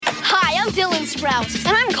I'm Dylan Sprouse.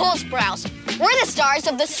 And I'm Cole Sprouse. We're the stars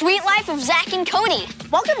of The Sweet Life of Zach and Cody.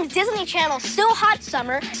 Welcome to Disney Channel's Still Hot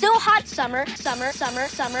Summer, Still Hot Summer, Summer, Summer,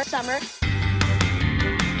 Summer, Summer.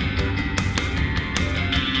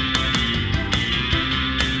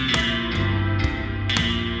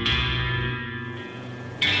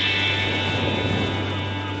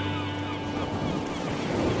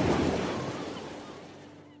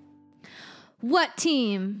 What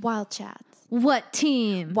team? Wild Chats. What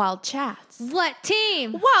team? Wild Chats. What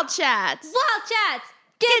team? Wild Chats. Wild Chats.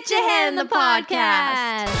 Get your hand in the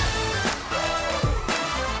podcast.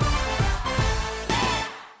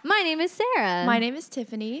 My name is Sarah. My name is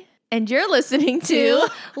Tiffany. And you're listening to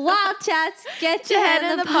Wild Chats. Get your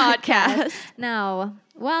hand in the podcast. Now,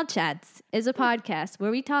 Wild Chats is a podcast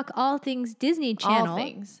where we talk all things Disney Channel. All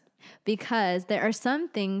things. Because there are some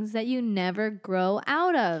things that you never grow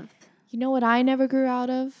out of. You know what I never grew out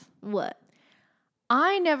of? What?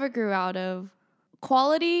 I never grew out of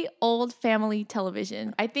quality old family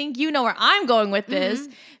television. I think you know where I'm going with this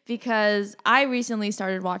because I recently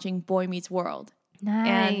started watching Boy Meets World. Nice.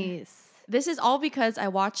 And this is all because I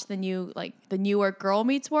watched the newer Girl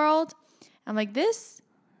Meets World. I'm like, this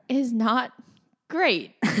is not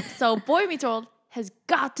great. So Boy Meets World has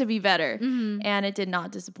got to be better. And it did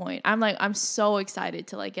not disappoint. I'm so excited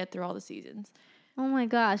to get through all the seasons. Oh my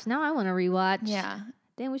gosh, now I want to rewatch. Yeah.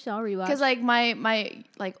 Damn, we should all rewatch. Because my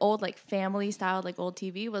old family style old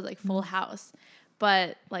TV was Full House.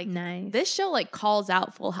 But nice. This show calls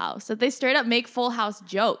out Full House. So they straight up make Full House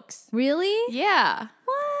jokes. Really? Yeah.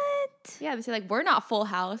 What? Yeah, they say we're not Full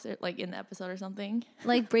House or, in the episode or something.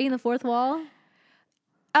 Breaking the fourth wall?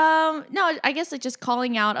 No, I guess just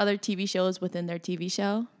calling out other TV shows within their TV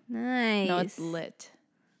show. Nice. No, it's lit.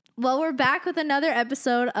 Well, we're back with another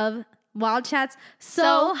episode of Wild Chats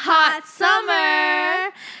So Hot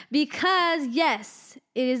Summer. Because, yes,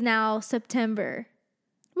 it is now September.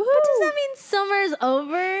 Woo-hoo. But does that mean summer's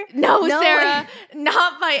over? No, Sarah,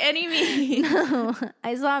 not by any means. No.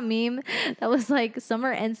 I saw a meme that was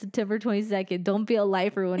summer ends September 22nd. Don't be a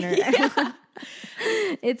life ruiner. Yeah.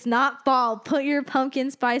 It's not fall. Put your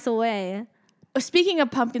pumpkin spice away. Speaking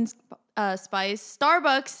of pumpkin spice,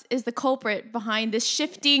 Starbucks is the culprit behind this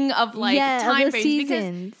shifting of time of the frames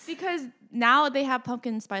seasons. because now they have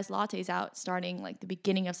pumpkin spice lattes out starting the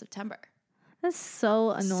beginning of September. That's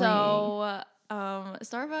so annoying. So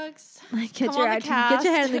Starbucks, get your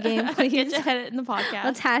head in the game, please. Get your head in the podcast.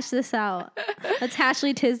 Let's hash this out. Let's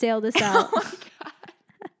Ashley Tisdale this out. Oh my God.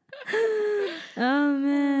 Oh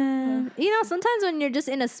man. Sometimes when you're just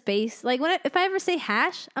in a space, if I ever say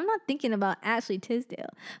hash, I'm not thinking about Ashley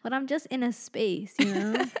Tisdale, but I'm just in a space,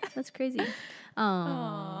 That's crazy.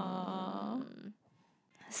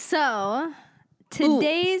 So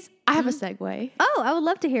today's I have a segue. Oh, I would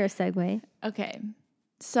love to hear a segue. Okay.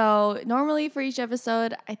 So normally for each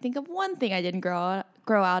episode, I think of one thing I didn't grow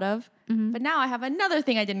out of, but now I have another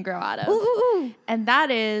thing I didn't grow out of. Ooh. And that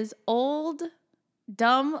is old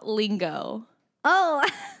dumb lingo. Oh.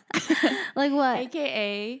 Like what?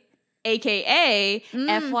 AKA FYI,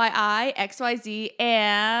 XYZ,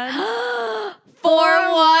 and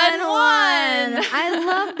 411. I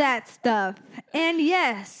love that stuff. And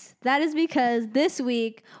yes, that is because this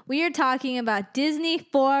week we are talking about Disney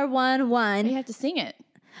 411. You have to sing it.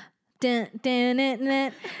 Dun, dun, dun,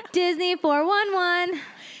 dun. Disney 411.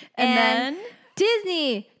 And then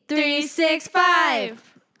Disney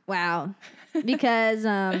 365. Wow. Because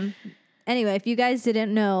anyway, if you guys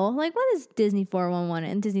didn't know, what is Disney 411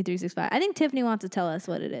 and Disney 365? I think Tiffany wants to tell us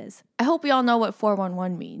what it is. I hope we all know what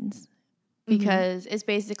 411 means because it's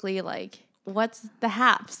basically what's the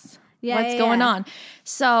haps? What's going on?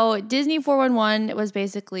 So Disney 411 was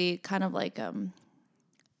basically kind of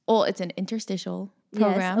it's an interstitial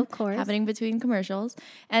program, yes, of course, happening between commercials,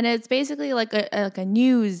 and it's basically a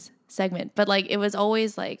news segment, but it was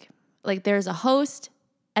always there's a host.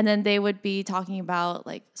 And then they would be talking about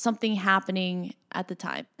something happening at the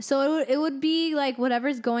time. So it would be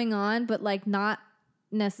whatever's going on, but not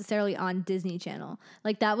necessarily on Disney Channel.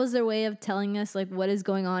 That was their way of telling us what is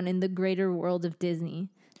going on in the greater world of Disney.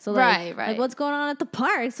 So right. What's going on at the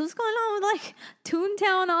parks? What's going on with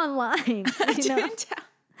Toontown Online? Toontown.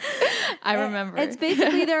 I remember. It's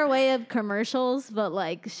basically their way of commercials, but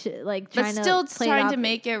trying to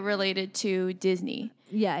make it related to Disney.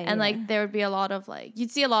 Yeah, and there would be a lot of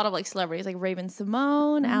you'd see a lot of celebrities Raven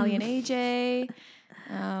Simone, Allie and AJ,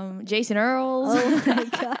 Jason Earls. Oh my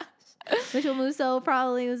gosh, Mitchell Musso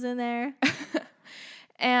probably was in there.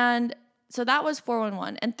 And so that was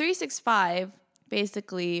 411, and 365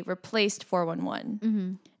 basically replaced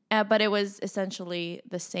 411. But it was essentially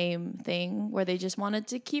the same thing where they just wanted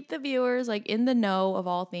to keep the viewers like in the know of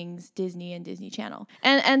all things Disney and Disney Channel.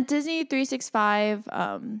 And Disney 365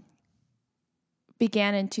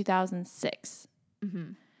 began in 2006. Mm-hmm.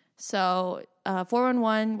 So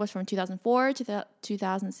 411 was from 2004 to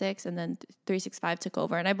 2006, and then 365 took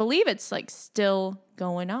over. And I believe it's like still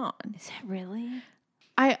going on. Is that really?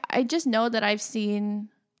 I just know that I've seen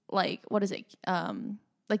like, what is it?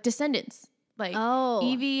 Like Descendants. Like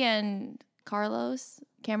Evie and Carlos,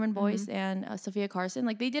 Cameron Boyce, and Sophia Carson.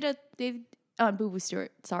 Like they did Boo Boo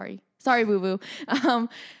Stewart. Sorry, Boo Boo.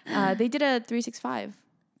 They did a 365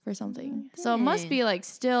 for something. So it must be like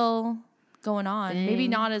still going on. Dang. Maybe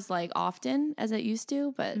not as like often as it used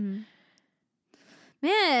to, but Man,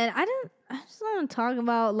 I just want to talk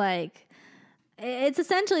about like it's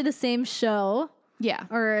essentially the same show. yeah,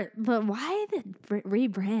 But why the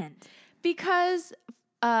rebrand? because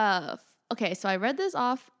okay, so I read this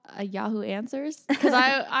off Yahoo Answers because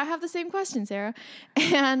I have the same question, Sarah,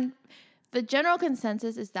 and the general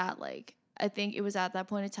consensus is that like I think it was at that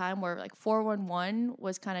point in time where like 411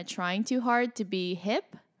 was kind of trying too hard to be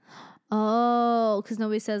hip. Oh, because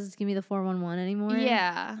nobody says give me the 411 anymore.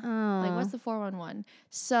 Yeah, Oh. like what's the 411?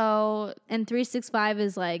 So And 365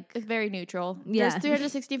 is like it's very neutral. Yeah. There's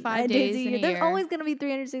 365 days in a There's year. always gonna be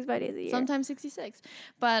 365 days a year. Sometimes 66,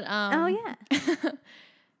 but Oh yeah,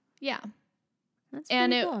 yeah. that's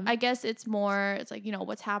And pretty cool. I guess it's more, it's like, you know,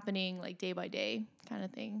 what's happening like day by day kind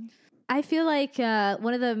of thing. I feel like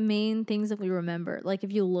one of the main things that we remember, like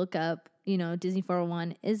if you look up, you know, Disney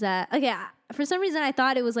 401, is that okay? For some reason, I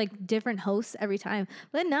thought it was like different hosts every time,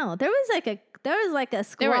 but no, there was like a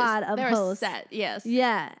squad of there hosts. was set, yes.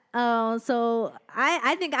 Yeah. So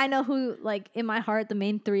I think I know who, like in my heart, the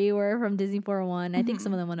main three were from Disney 401. I think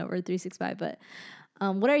some of them went over to 365, but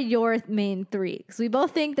what are your main three? Because we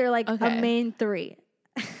both think they're like a Okay. main three.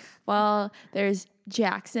 Well, there's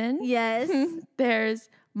Jackson. Yes. There's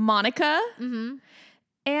Monica. Mm-hmm.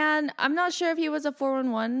 And I'm not sure if he was a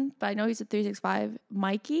 411, but I know he's a 365.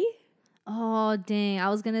 Mikey. Oh dang! I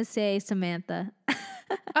was gonna say Samantha.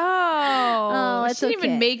 Oh, it's she didn't okay.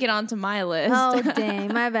 even make it onto my list. Oh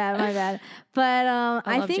dang! My bad. But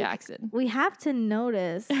I love think Jackson. we have to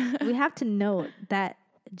note that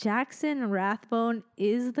Jackson Rathbone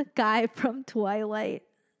is the guy from Twilight.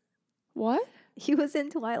 What? He was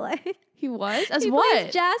in Twilight. He was? As He what?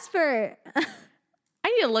 plays Jasper. I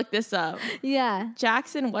need to look this up. Yeah,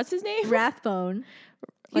 Jackson, what's his name? Rathbone.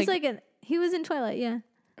 He's Like- he was in Twilight. Yeah,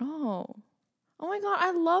 Oh my God,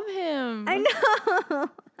 I love him. I know.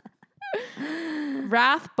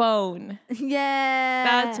 Rathbone. Yeah,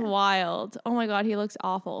 That's wild. Oh my God, he looks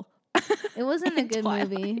awful. it wasn't a in good Twilight.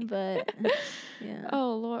 movie, but yeah.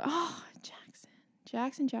 Oh Lord. Oh,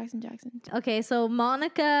 Jackson. Okay, so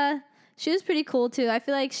Monica, she was pretty cool too. I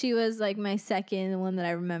feel like she was like my second one that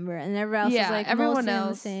I remember, and everyone else Yeah, is like everyone mostly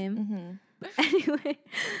else. the same. Mhm. Anyway,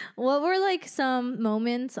 what were like some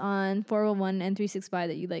moments on 401 and 365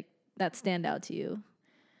 that you like that stand out to you?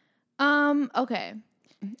 Okay.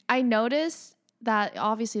 I noticed that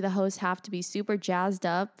obviously the hosts have to be super jazzed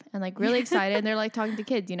up and like really excited. And they're like talking to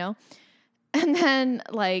kids, you know? And then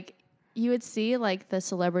like you would see like the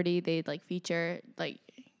celebrity they'd like feature like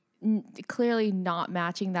clearly not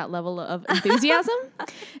matching that level of enthusiasm.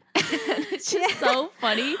 And it's just so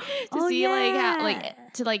funny to see like how,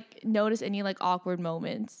 like to like notice any like awkward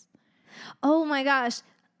moments. Oh my gosh.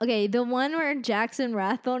 Okay, the one where Jackson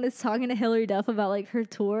Rathbone is talking to Hilary Duff about like her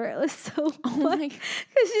tour, it was so funny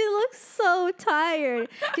because she looks so tired.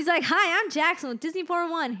 She's like, "Hi, I'm Jackson with Disney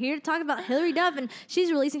 401 here to talk about Hilary Duff, and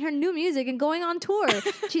she's releasing her new music and going on tour."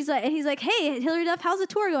 She's like, and he's like, "Hey, Hilary Duff, how's the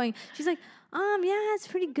tour going?" She's like, yeah, it's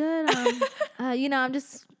pretty good. You know, I'm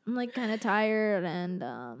like kind of tired, and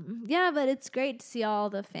yeah, but it's great to see all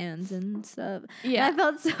the fans and stuff." Yeah. And I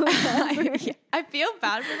felt so bad for her. I feel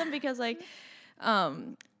bad for them because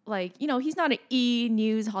like, you know, he's not an E!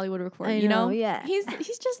 News Hollywood reporter, I you know? know, yeah. He's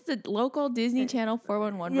just a local Disney Channel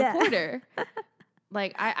 411 Yeah. reporter.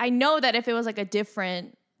 Like, I know that if it was like a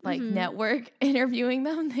different like network interviewing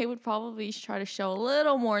them, they would probably try to show a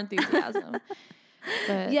little more enthusiasm.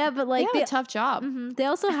 But Yeah, but like they have a tough job. They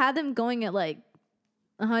also had them going at like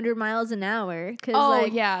 100 miles an hour. Cause Oh,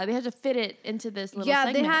 like, yeah. They had to fit it into this little yeah,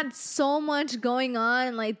 segment. they had so much going on.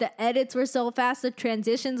 And like the edits were so fast. The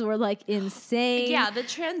transitions were like insane. Yeah, the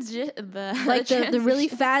Like the really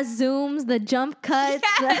fast zooms, the jump cuts,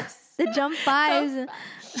 Yes! the jump fives.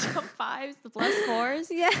 jump fives, the plus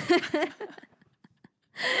fours. Yeah.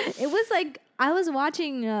 It was like, I was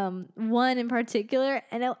watching one in particular,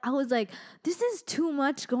 and I was like, this is too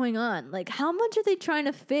much going on. Like, how much are they trying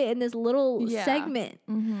to fit in this little segment?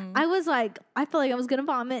 I was like, I felt like I was gonna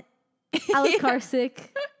vomit. I was car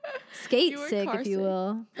sick, skate sick, if you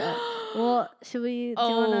will. But, well, should we?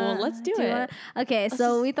 Let's do it. Okay,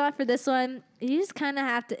 so we thought for this one, you just kind of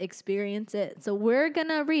have to experience it. So we're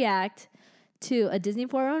gonna react to a Disney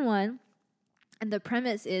 411, and the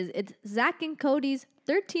premise is it's Zach and Cody's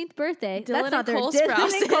 13th birthday. Dylan That's not their and Cole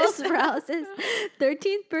Dylan and Cole Sprouse's. Sprouse's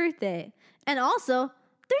 13th birthday, and also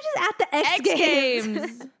they're just at the X X Games.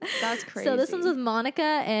 Games. That's crazy. So this one's with Monica,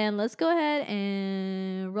 and let's go ahead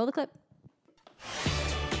and roll the clip.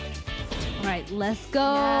 All right, let's go.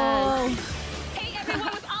 Yes. Hey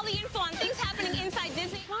everyone, with all the info on things happening inside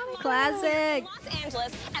Disney, Classic. Los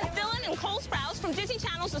Angeles, as Dylan and Cole Sprouse from Disney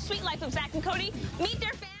Channel's The Sweet Life of Zach and Cody meet their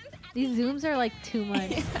fans. These zooms are like too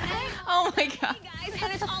much. Oh my god. Hey guys,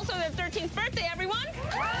 and it's also their 13th birthday, everyone.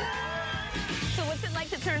 So what's it like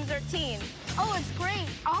to turn 13? Oh, it's great.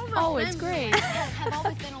 All of our Oh, it's friends great. have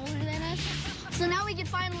always been older than us. So now we can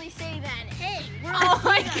finally say that, hey, we're Oh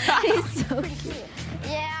my god. He's so cute.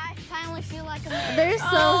 Yeah, I finally feel like a man. They're so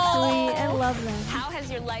sweet. I love them. How has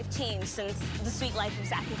your life changed since The Sweet Life of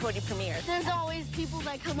Zach and Cody premiered? There's always people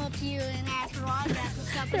that come up to you and ask for autographs and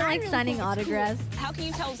stuff. They're and I like really signing think it's autographs. How can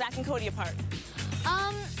you tell Zach and Cody apart?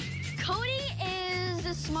 cool. Cody is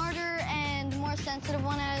the smarter and more sensitive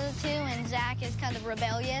one out of the two, and Zach is kind of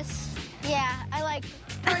rebellious. Yeah, I like.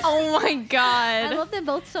 Oh my I god. love them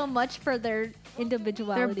both so much for their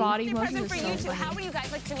individuality. Their body Your motions present are for so you two. funny. How would you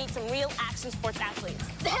guys like to meet some real action sports athletes?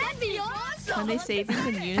 That'd be awesome. When they say things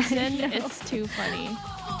in unison, it's too funny.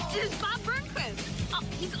 It's Bob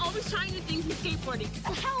Burnquist. He's always trying new things with skateboarding.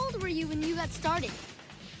 How old were you when you got started?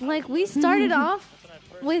 Like, we started off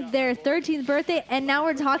with their 13th birthday, and now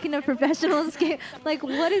we're talking to professional skate. Like,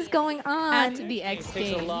 what is going on? At the X It takes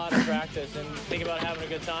a Games. lot of practice and think about having a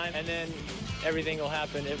good time, and then everything will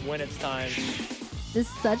happen when it's time. This is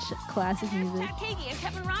such classic music. Chad Kagi and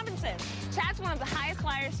Kevin Robinson. Chad's one of the highest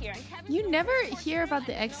flyers here. And Kevin You never hear about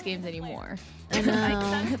the X Games anymore. I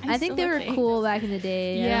know. I think they were cool back in the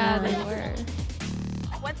day. Yeah, I they don't know. were.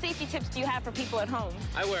 What safety tips do you have for people at home?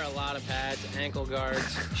 I wear a lot of pads, ankle guards,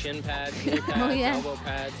 shin pads, knee pads, Oh, yeah. elbow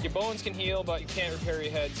pads. Your bones can heal, but you can't repair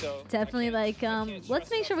your head, so... Definitely, like,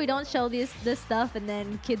 let's make sure we don't show this stuff and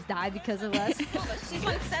then kids die because of us. She's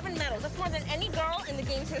won 7 medals. That's more than any girl in the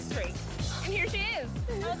game's history. And here she is.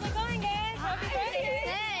 How's it going, guys? Happy birthday.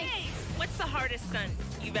 Thanks. What's the hardest stunt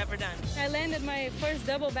you've ever done? I landed my first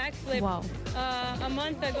double backflip Wow. a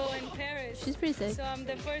month ago in Paris. She's pretty sick. So I'm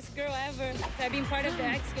the first girl ever. I've been part of the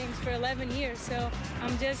X Games for 11 years, so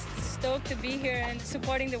I'm just stoked to be here and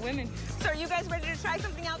supporting the women. So are you guys ready to try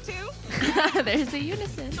something out too? There's the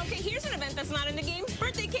unison. Okay, here's an event that's not in the games.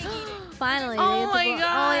 Birthday cake eating. Finally. Oh they get to my go-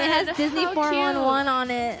 Oh, it has God. Disney How 411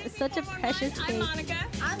 on it. Such a precious I'm cake. Monica.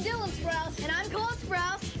 I'm Dylan Sprouse, and I'm Cole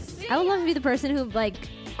Sprouse. I would love to be the person who, like,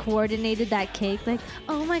 coordinated that cake. Like,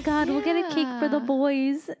 oh my God, we'll get a cake for the Yeah.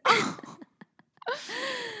 boys.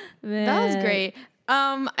 That was Man. great.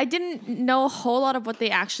 I didn't know a whole lot of what they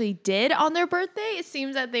actually did on their birthday. It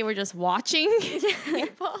seems that they were just watching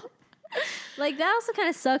people. Like, that also kind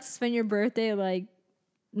of sucks to spend your birthday, like,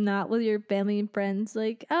 not with your family and friends.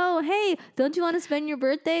 Like, oh, hey, don't you want to spend your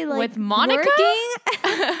birthday, like, With Monica?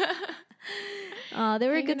 working? They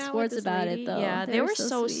were Hanging good out with sports this about lady. it, though. Yeah, they were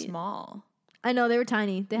so sweet. small. I know, they were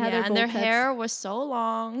tiny. They had Yeah, their and their bowl cuts. hair was so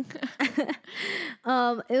long.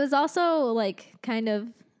 It was also like kind of,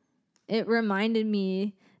 it reminded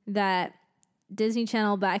me that Disney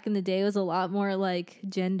Channel back in the day was a lot more like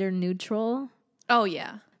gender neutral. Oh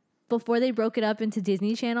yeah. Before they broke it up into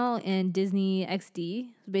Disney Channel and Disney XD,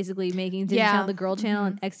 basically making Disney Yeah. Channel the girl channel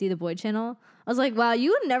and XD the boy channel. I was like, wow,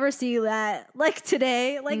 you would never see that like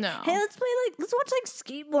today. Like, No. hey, let's watch like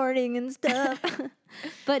skateboarding and stuff.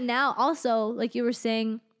 But now also, like you were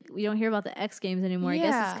saying, we don't hear about the X Games anymore. I guess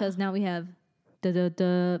it's Yeah. because now we have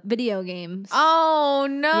the video games. Oh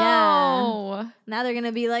no. Now they're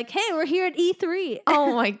gonna be like, hey, we're here at E3.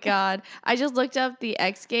 Oh my god. I just looked up the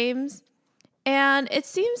X Games and it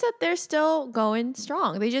seems that they're still going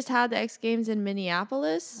strong. They just had the X Games in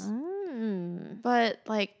Minneapolis. But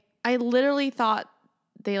like I literally thought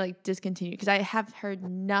they like discontinued because I have heard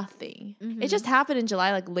nothing. It just happened in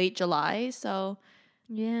July, like late July. So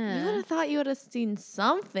you would Yeah. have thought you would have seen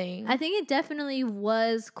something. I think it definitely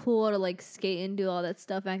was cool to like skate and do all that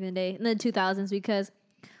stuff back in the day in the 2000s because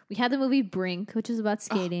we had the movie Brink, which was about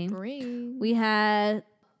skating. Bring. We had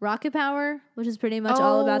Rocket Power, which is pretty much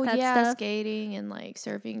all about that stuff. skating and like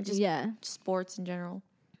surfing, just Yeah. sports in general.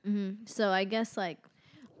 So I guess like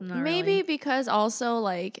not Maybe really. because also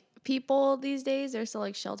like people these days, they're so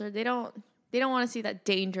like sheltered. They don't want to see that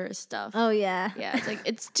dangerous stuff. Oh yeah. Yeah, it's like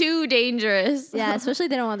it's too dangerous. Yeah, especially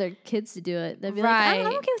they don't want their kids to do it. They'd be like, I'm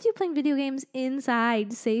Right. okay with you playing video games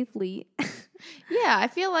inside safely. Yeah, I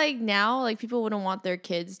feel like now like people wouldn't want their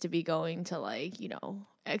kids to be going to like, you know,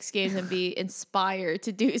 X Games and be inspired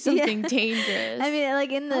to do something dangerous. I mean,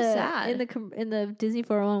 like in How the sad. in the Disney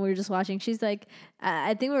 401 we were just watching, she's like,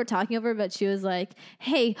 I think we were talking over, but she was like,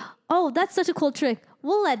 "Hey, oh, that's such a cool trick.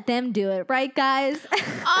 We'll let them do it, right, guys?"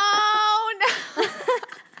 Oh no.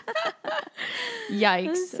 Yikes.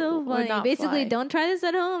 It's so Would funny. not Basically, fly. don't try this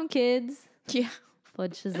at home, kids. Yeah.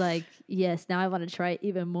 But she's like, yes, now I want to try it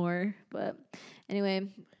even more. But anyway,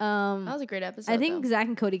 That was a great episode. I think though. Zach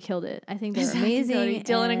and Cody killed it. I think they're Zach and amazing. Cody,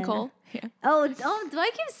 Dylan and Cole. Yeah. Oh, do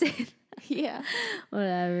I keep saying? Yeah.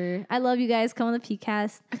 Whatever. I love you guys. Come on the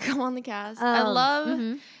PCast. Come on the cast. I love,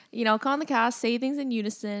 you know, come on the cast, say things in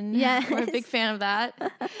unison. Yes. We're a big fan of that.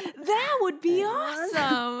 That would be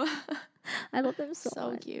awesome. I love them so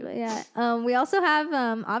So much. cute. But yeah. We also have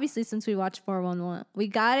obviously since we watched 411, we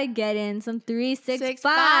gotta get in some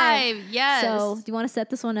 365. Yes. So do you want to set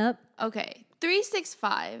this one up? Okay.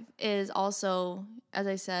 365 is also, as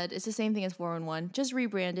I said, it's the same thing as 411, just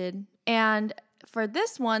rebranded. And for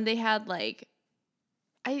this one, they had like,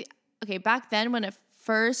 back then when it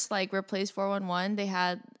first like replaced 411, they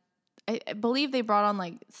had, I believe they brought on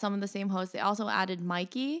like some of the same hosts. They also added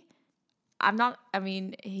Mikey.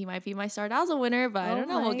 He might be my Star Dazzle winner, but I don't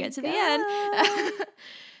know. We'll get to the end.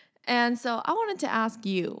 And so I wanted to ask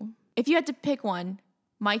you, if you had to pick one,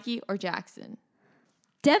 Mikey or Jackson?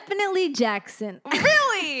 Definitely Jackson.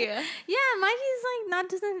 Really? Yeah, Mikey's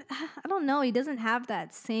like I don't know, he doesn't have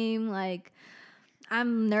that same like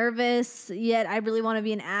I'm nervous, yet I really want to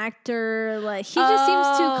be an actor. Like he just seems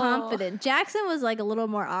too confident. Jackson was like a little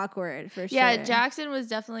more awkward for sure. Yeah, Jackson was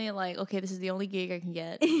definitely like, okay, this is the only gig I can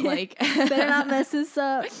get. Like, better not mess this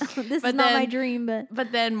up. This is not my dream,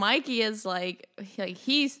 But then Mikey is like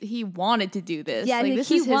he wanted to do this. yeah, like, like, this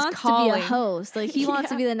he is his wants calling. to be a host. Like he wants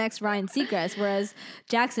to be the next Ryan Seacrest, whereas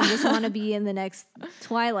Jackson just want to be in the next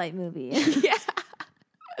Twilight movie. Yeah.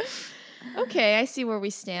 Okay, I see where we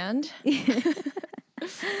stand.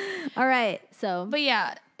 All right, so But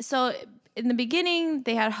yeah, so in the beginning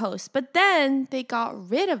they had hosts, but then they got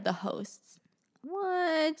rid of the hosts.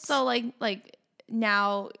 what? So like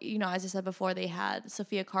now, you know, as I said before, they had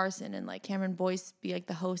Sophia Carson and like Cameron Boyce be like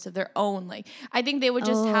the host of their own. Like I think they would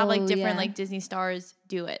just have like Oh, different yeah. like Disney stars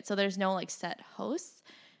do it. So there's no like set hosts.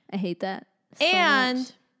 I hate that. So And much.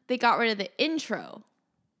 they got rid of the intro.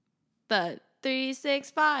 The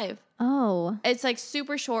 365. Oh. It's like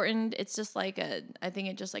super shortened. It's just like I think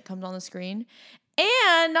it just like comes on the screen.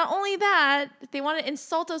 And not only that, if they want to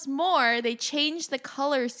insult us more, they changed the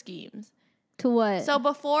color schemes. To what? So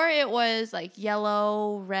before it was like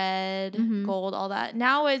yellow, red, gold, all that.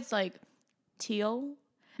 Now it's like teal,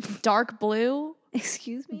 dark blue,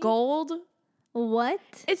 excuse me? gold. What?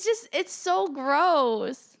 It's so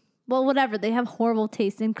gross. Well, whatever. They have horrible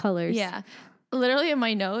taste in colors. Yeah. Literally in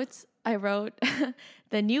my notes, I wrote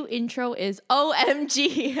the new intro is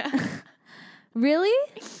OMG. Really?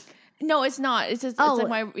 No, it's not. It's just Oh. it's like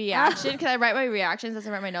my reaction because I write my reactions as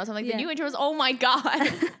I write my notes. I'm like, Yeah. the new intro is oh my god.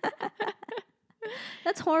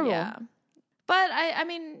 That's horrible. Yeah. But I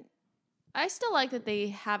mean, I still like that they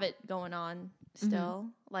have it going on still.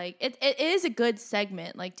 Like it is a good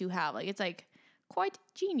segment like to have. Like it's like quite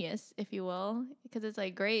genius, if you will, because it's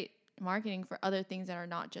like great marketing for other things that are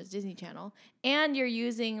not just Disney Channel. And you're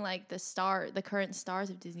using like the current stars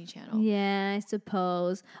of Disney Channel. Yeah, I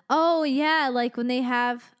suppose. Oh, yeah. Like when they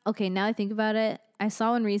have. Okay, now I think about it. I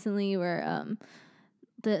saw one recently where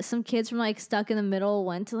some kids from like Stuck in the Middle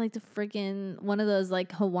went to like the freaking one of those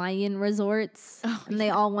like Hawaiian resorts, and they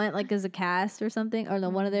all went like as a cast or something. Or no,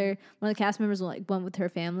 one of the cast members went with her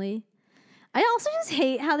family. I also just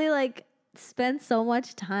hate how they like spend so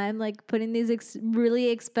much time like putting these really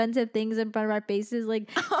expensive things in front of our faces, like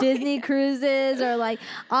Disney cruises or like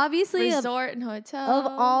obviously Resort and hotel. of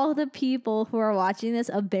all the people who are watching this,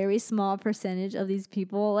 a very small percentage of these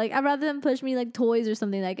people, like I'd rather them push me like toys or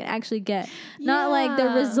something that I can actually get, not like the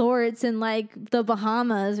Yeah. resorts in like the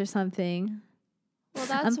Bahamas or something. Well,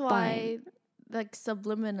 that's I'm why, like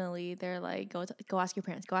subliminally, they're like, go ask your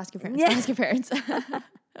parents, go ask your parents, Yeah. go ask your parents.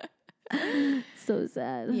 So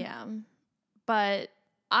sad. Yeah, but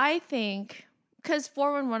I think because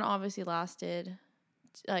 411 obviously lasted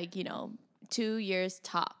like 2 years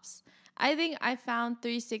tops. I think I found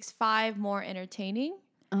 365 more entertaining,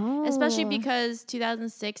 Oh, especially because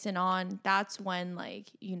 2006 and on. That's when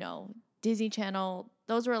Disney Channel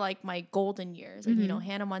those were like my golden years. Like, you know,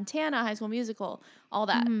 Hannah Montana, High School Musical, all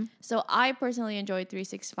that. So I personally enjoyed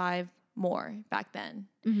 365 more back then.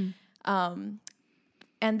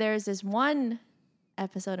 And there's this one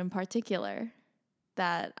episode in particular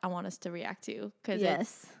that I want us to react to because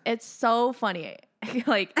it's so funny.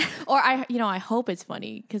 Like, or I hope it's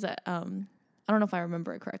funny because I don't know if I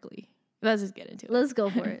remember it correctly. Let's just get into it. Let's go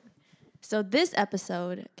for it. So this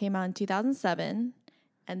episode came out in 2007,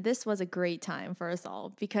 and this was a great time for us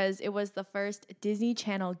all because it was the first Disney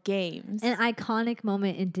Channel games. An iconic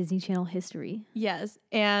moment in Disney Channel history. Yes,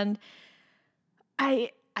 and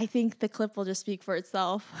I think the clip will just speak for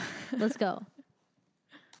itself. Let's go.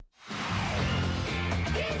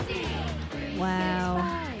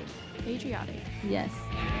 Wow. Patriotic. Yes.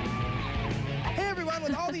 Hey everyone,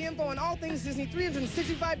 with all the info on all things Disney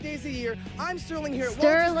 365 days a year, I'm Sterling here at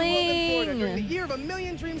Sterling! Walt Disney World in Florida during the Year of a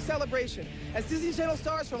Million Dreams celebration. As Disney Channel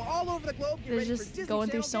stars from all over the globe get They're ready for just Disney going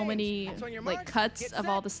through Channel so many games. So on your like marks, cuts get of set,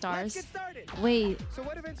 all the let's stars. get started. Wait. So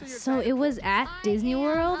what events are you So excited it was for? at Disney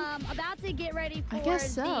World? About to get ready for I guess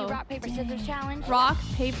so. the rock, paper, scissors challenge. Rock,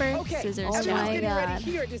 paper, Okay, scissors, Oh everyone's my challenge. getting God. ready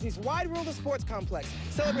here at Disney's Wide World of Sports Complex,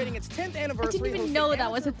 celebrating its 10th anniversary. even hosting know that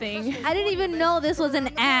was a amateur thing. professional I didn't even sporting know events this was an around the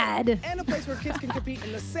globe, ad. And a place where kids can compete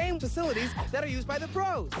in the same facilities that are used by the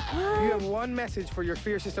pros. You have one message for your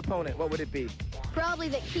fiercest opponent. What would it be? Probably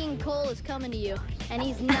that King Cole is coming to you, and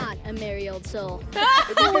he's not a merry old soul. If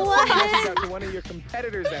you could send a message out to one of your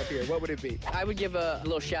competitors out here, what would it be? I would give a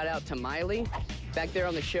little shout out to Miley. Back there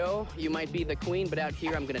on the show, you might be the queen, but out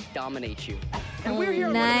here, I'm going to dominate you. And we're here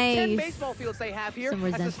on one of the 10 nice. baseball fields they have here Some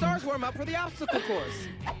as the resentment. stars warm up for the obstacle course.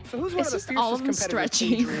 So who's one It's of the just fiercest all of them competitors?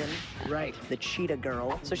 stretching. Adrian? Right, the cheetah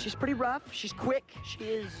girl. So she's pretty rough. She's quick. She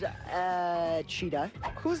is cheetah.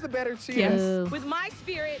 Who's the better cheater? Yes. Ooh. With my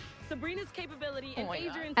spirit, Sabrina's capability, and my God.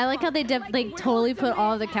 Adrian's I like how they fun. like totally put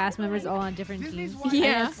all of the cast members all on different Disney's teams. Wide Yeah.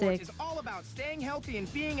 World of That's Sports sick. is all about staying healthy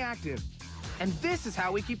and being active. And this is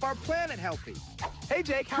how we keep our planet healthy. Hey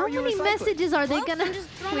Jake, how How are you many recycling? messages are they gonna?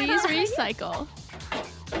 Please recycle.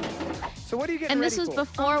 So what are you getting And this ready was for?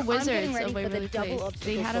 before I'm Wizards getting of ready for the Waverly double Place.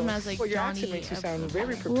 obstacle They had him course. as like Well, your Johnny. accent makes you sound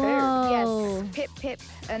very prepared. Whoa. Yes, pip pip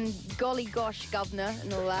and golly gosh governor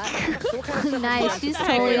and all that. So what kind of stuff Nice. is She's going on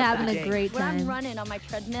totally today? having a great When I'm time. running on my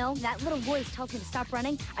treadmill, that little voice tells me to stop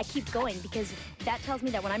running. I keep going because that tells me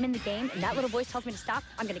that when I'm in the game and that little voice tells me to stop,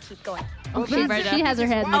 I'm gonna keep going. Well, Okay, this Brenda. is She has her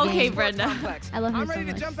head in the Disney's Wide game. World Okay, Brenda. Complex. I love her I'm so ready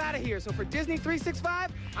much. to jump out of here. So for Disney 365,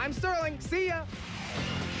 I'm Sterling. See ya.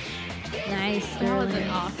 Nice. That was an Sterling.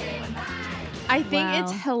 awesome one. I think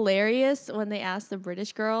it's Wow. hilarious when they asked the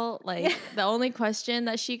British girl, like the only question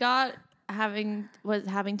that she got having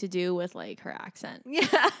to do with like her accent.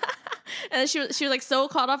 Yeah. And then she was like so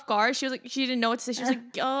caught off guard. She was like she didn't know what to say. She was like,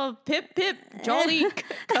 "Oh, pip pip, jolly,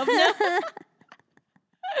 governor."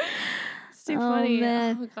 It's too Oh, funny.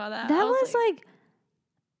 man. Oh god, That was like,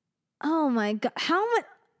 oh my god, how much?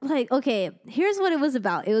 Like, okay, here's what it was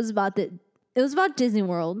about. It was about Disney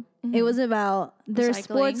World. It was about their Recycling.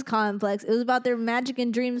 sports complex. It was about their Magic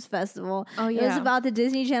and Dreams festival. Oh, It was yeah. about the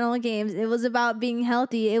Disney Channel games. It was about being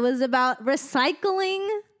healthy. It was about recycling.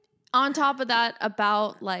 on top of that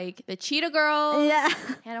about like the Cheetah Girl, Yeah,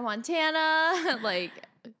 Hannah Montana, like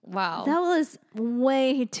wow. that was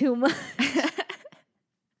way too much.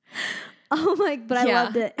 Oh my! But I Yeah.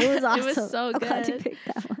 loved it. It was awesome. It was so I'm glad you good. picked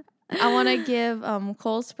that one. I want to give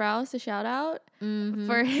Cole Sprouse a shout out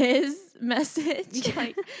for his message.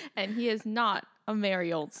 Like, and he is not a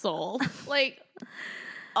merry old soul. Like,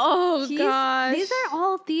 oh gosh. These are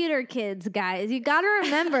all theater kids, guys. You got to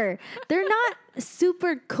remember, they're not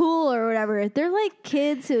super cool or whatever. They're like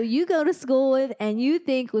kids who you go to school with and you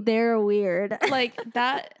think they're weird. like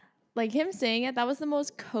that. Like him saying it. That was the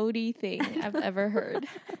most Cody thing I've ever heard.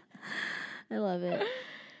 I love it.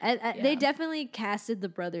 They definitely casted the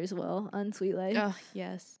brothers well on Sweet Life. Oh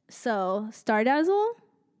yes, So, Stardazzle.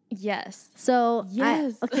 yes. So,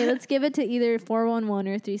 Yes. okay, let's give it to either 411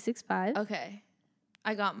 or 365. Okay,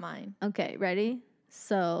 I got mine. Okay, ready?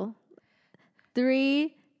 So,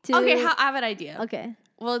 3, 2. Okay, I have an idea. Okay.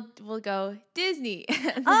 We'll go Disney.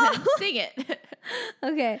 And Oh. then sing it.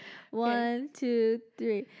 Okay. 1, 2,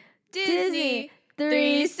 3. Disney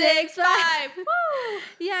 365. 365. Woo!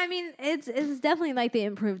 Yeah, I mean it's definitely like they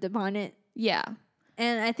improved upon it, Yeah.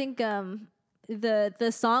 and I think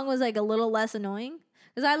the song was like a little less annoying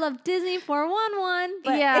because I love Disney 411,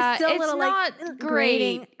 but yeah, it's still a little not like great.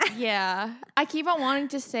 grating. Yeah, I keep on wanting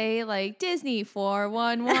to say like Disney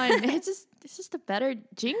 411. It's just a better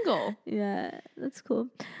jingle. Yeah, that's cool.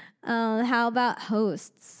 How about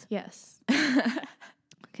hosts? Yes,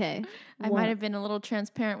 Okay, I might have been a little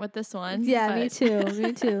transparent with this one. Yeah, me but- too.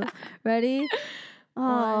 Me too. Ready?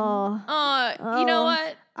 Oh, You know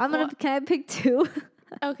what? Can I pick 2?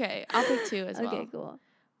 Okay, I'll pick 2 as well. Okay, cool.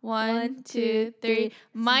 1, 2, 3.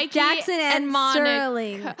 Mikey Jackson and Monica.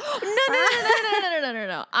 Sterling.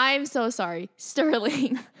 No. I'm so sorry.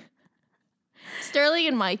 Sterling. Sterling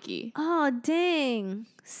and Mikey. Oh, dang.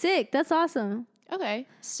 Sick. That's awesome. Okay.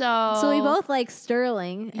 So we both like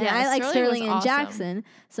Sterling. And Yeah, I like Sterling was Sterling and awesome. Jackson.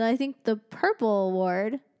 So I think the purple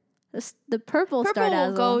award, the purple star will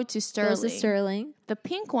dazzle go to Sterling. goes to Sterling. The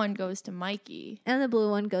pink one goes to Mikey. And the blue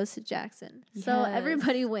one goes to Jackson. So Yes.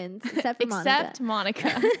 everybody wins except for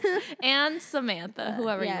Monica. And Samantha,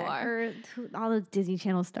 whoever you are. Or all the Disney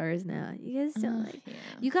Channel stars now. You guys don't like. Yeah.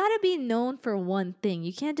 You gotta be known for one thing.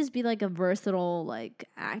 You can't just be like a versatile like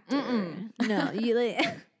actor. No, you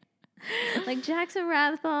like like Jackson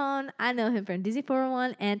Rathbone. I know him from Disney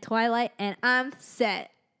 401 and Twilight, and I'm set.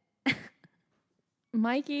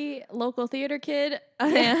 Mikey, local theater kid,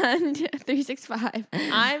 and 365.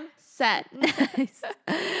 I'm set. Nice.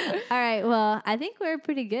 All right. Well, I think we're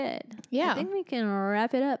pretty good. Yeah. I think we can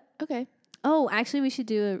wrap it up. Okay. Oh, actually, we should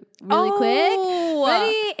do it really quick.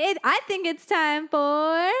 Ready? I think it's time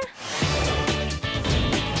for.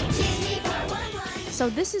 So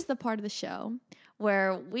this is the part of the show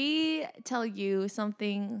where we tell you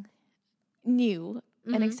something new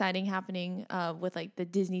and exciting happening with like the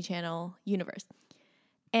Disney Channel universe.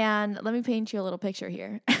 And let me paint you a little picture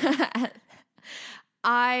here.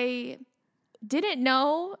 I didn't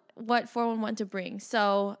know what 411 to bring.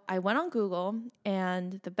 So I went on Google,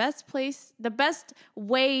 and the best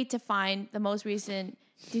way to find the most recent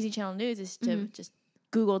Disney Channel news is to just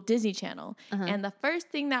Google Disney Channel. And the first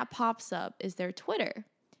thing that pops up is their Twitter.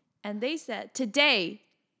 And they said, today,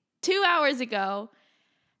 2 hours ago,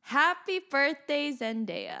 happy birthday,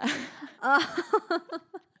 Zendaya.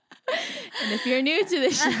 And if you're new to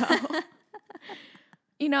the show,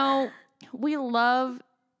 you know, we love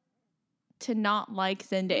to not like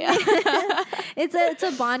Zendaya. It's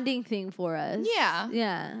a bonding thing for us. Yeah.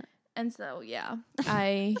 Yeah. And so, yeah,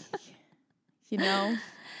 I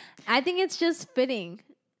think it's just fitting.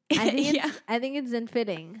 I think it's in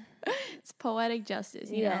fitting. It's poetic justice,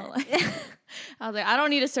 you Yeah. know. Like, I was like, I don't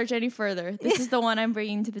need to search any further. This is the one I'm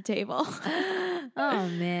bringing to the table. Oh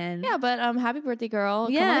man. Yeah, but happy birthday, girl.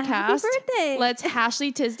 Yeah, Come on the happy cast. birthday. Let's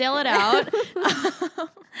Ashley Tisdale it out.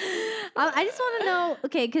 I just want to know,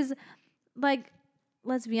 okay, because like,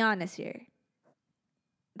 let's be honest here.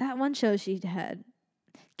 That one show she had,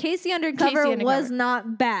 Casey Undercover, was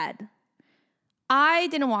not bad. I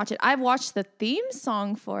didn't watch it. I've watched the theme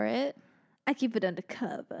song for it. I keep it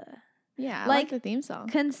undercover. Yeah, I like the theme song.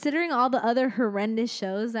 Considering all the other horrendous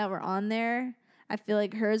shows that were on there, I feel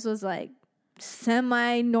like hers was like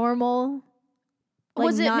semi-normal. Like,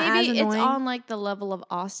 was it not maybe as it's annoying. on like the level of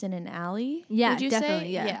Austin and Ally? Yeah, would you definitely.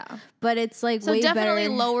 say? Yeah. But it's like So way definitely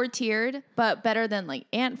better. lower tiered, but better than like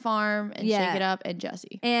Ant Farm and Yeah. Shake It Up and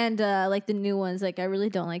Jessie. And like the new ones, like I really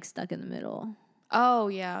don't like Stuck in the Middle. Oh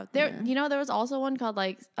yeah, there. You know, there was also one called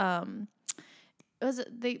like it was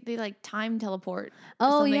they like time teleport. or Oh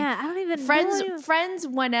something. yeah, I don't even Friends know. Friends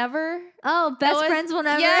Whenever. Oh, Best Friends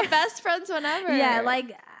Whenever. Yeah, Best Friends Whenever. Yeah,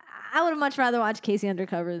 like I would much rather watch Casey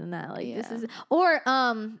Undercover than that. Like this Yeah. is, or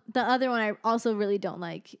the other one I also really don't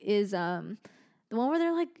like is the one where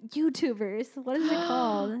they're like YouTubers. What is it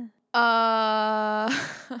called?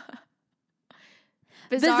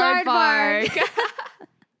 Bizarre Bark.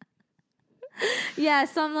 Yeah,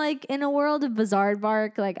 so I'm like in a world of Bizarre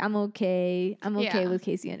Bark, like I'm okay. I'm okay Yeah. with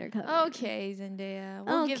Casey Undercover. Okay, Zendaya.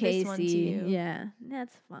 We'll Oh, give Casey. this one to you. Yeah,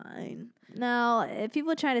 that's fine. Now, if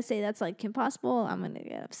people try to say that's like Kim Possible, I'm gonna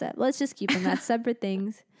get upset. Let's just keep them as separate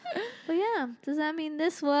things. But yeah, does that mean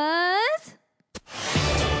this was?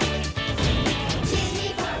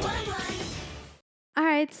 All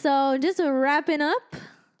right, so just wrapping up.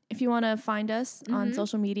 If you want to find us on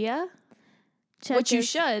social media, Check Which you us-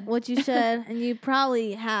 should. Which you should. And you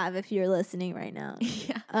probably have if you're listening right now.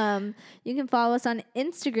 yeah, You can follow us on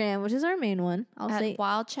Instagram, which is our main one. I'll at say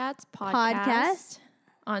Wild Chats Podcast.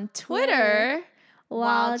 on Twitter.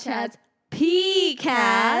 Wild Chats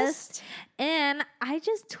PCast. And I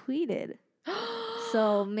just tweeted.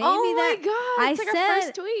 So maybe oh that my god! I It's like said, our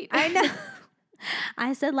first tweet. I know.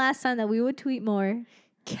 I said last time that we would tweet more.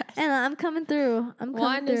 Yes. And I'm coming through. I'm coming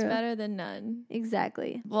One through. is better than none.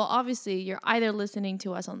 Exactly. Well, obviously, you're either listening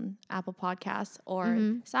to us on Apple Podcasts or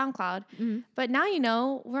SoundCloud, but now you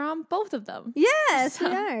know we're on both of them. Yes, we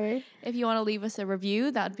So- are. If you want to leave us a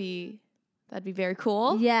review, that'd be very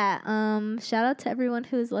cool. Yeah. Shout out to everyone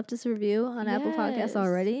who has left us a review on Apple Podcasts Yes.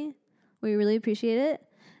 already. We really appreciate it.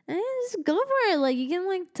 And just go for it. Like you can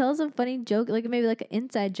like tell some funny joke, like maybe like an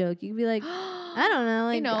inside joke. You could be like, I don't know,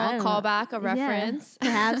 like a callback, a reference,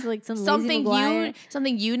 perhaps like some something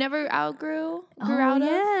you never grew out of.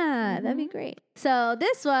 Yeah, that'd be great. So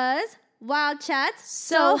this was Wild Chats,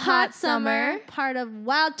 So Hot Summer, part of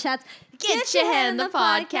Wild Chats. Get Your Head in the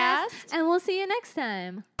Podcast, and we'll see you next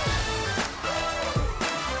time.